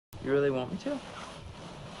You really want me to?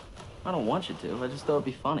 I don't want you to. I just thought it'd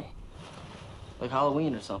be funny. Like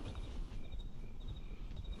Halloween or something.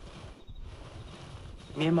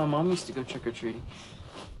 Me and my mom used to go trick-or-treating.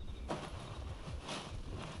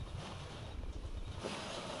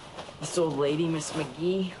 This old lady, Miss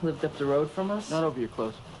McGee, lived up the road from us. Not over your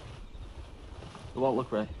clothes. It won't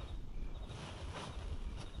look right.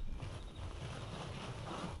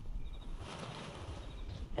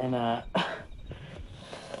 And,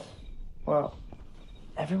 well,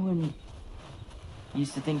 everyone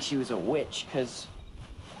used to think she was a witch, because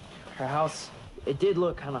her house, it did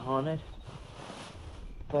look kind of haunted.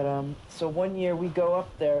 But, so one year we go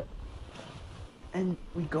up there, and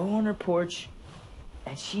we go on her porch,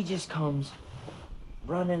 and she just comes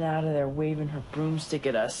running out of there, waving her broomstick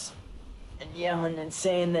at us, and yelling and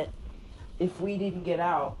saying that if we didn't get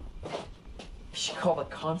out, she called a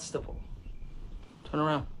constable. Turn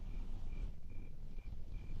around.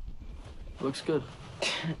 Looks good.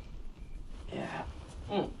 Yeah.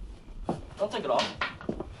 Don't take it off.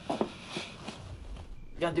 You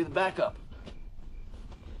gotta do the backup.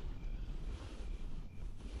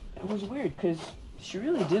 It was weird, because she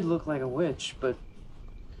really did look like a witch, but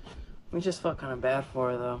we just felt kind of bad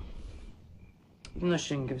for her, though. Even though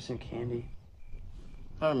she didn't give us some candy.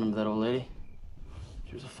 I remember that old lady.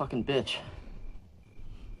 She was a fucking bitch.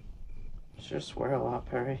 Sure swear a lot,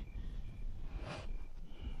 Perry.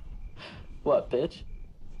 What, bitch?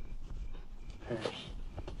 Perry.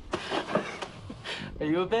 Are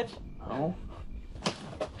you a bitch? No.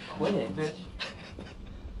 Quit it. Bitch.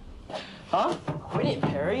 Huh? Quit it,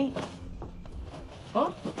 Perry. Huh?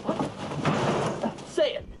 What?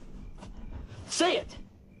 Say it. Say it.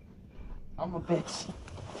 I'm a bitch.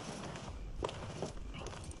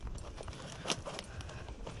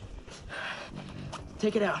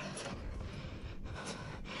 Take it out.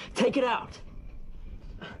 Take it out.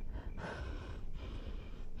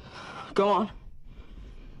 Go on.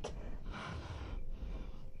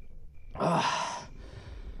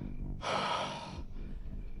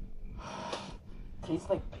 Tastes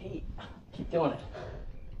like Pete. Keep doing it.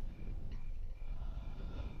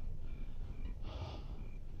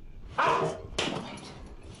 Ah!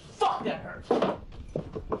 Fuck, that hurt.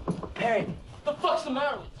 Perry, The fuck's the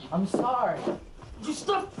matter with you? I'm sorry. Would you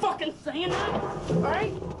stop fucking saying that? All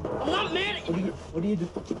right? I'm not mad at you. What are you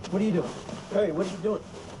doing? Perry, what are you doing?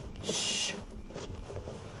 Shh.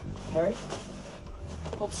 Perry?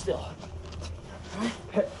 Hold still. All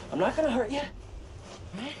right? I'm not gonna hurt you.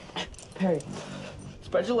 All right? Perry.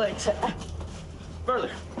 Spread your legs.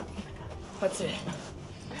 Further. That's it.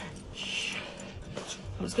 Shh.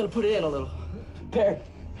 I'm just gonna put it in a little. Perry.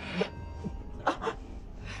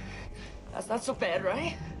 That's not so bad,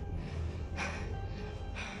 right?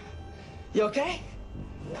 You okay?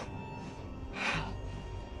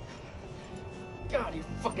 God, you're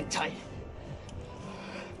fucking tight.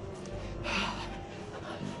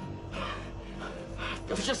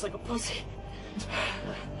 Feels just like a pussy.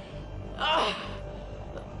 Ah!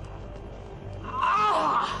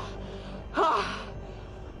 Ah! Ah!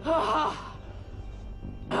 Ah!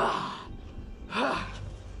 Ah! Ah!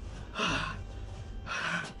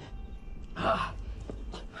 Ah!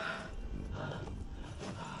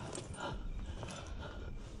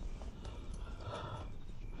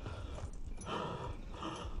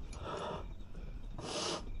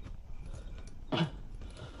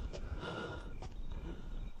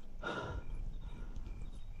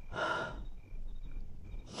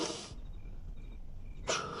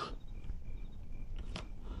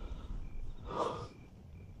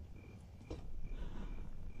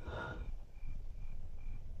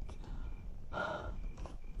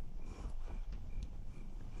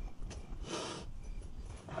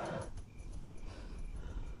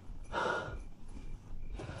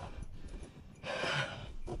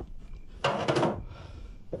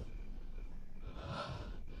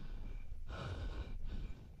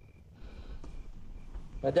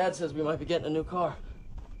 My dad says we might be getting a new car.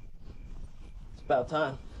 It's about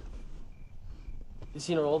time. You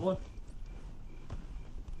seen our old one?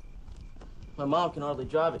 My mom can hardly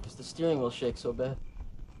drive it because the steering wheel shakes so bad.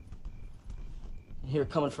 You hear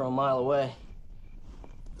it coming from a mile away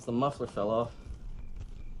because the muffler fell off.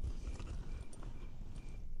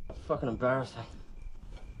 It's fucking embarrassing.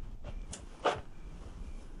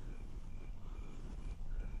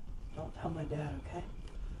 Don't tell my dad, okay?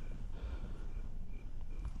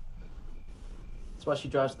 That's why she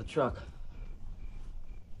drives the truck.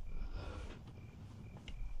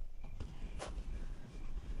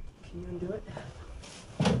 Can you undo it?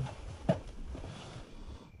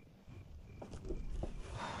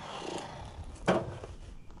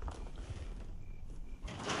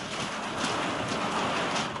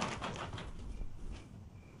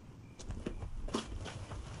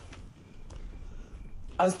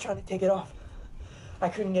 I was trying to take it off. I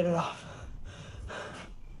couldn't get it off.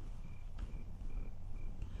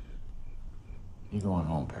 You going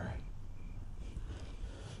home, Perry?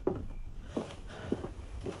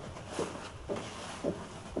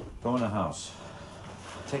 Go in the house.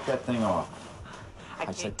 Take that thing off.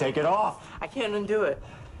 I said take it off. I can't undo it.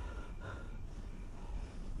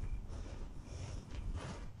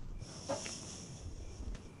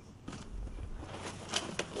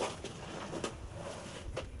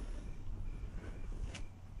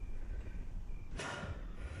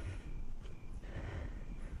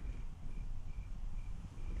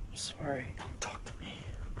 Sorry. Talk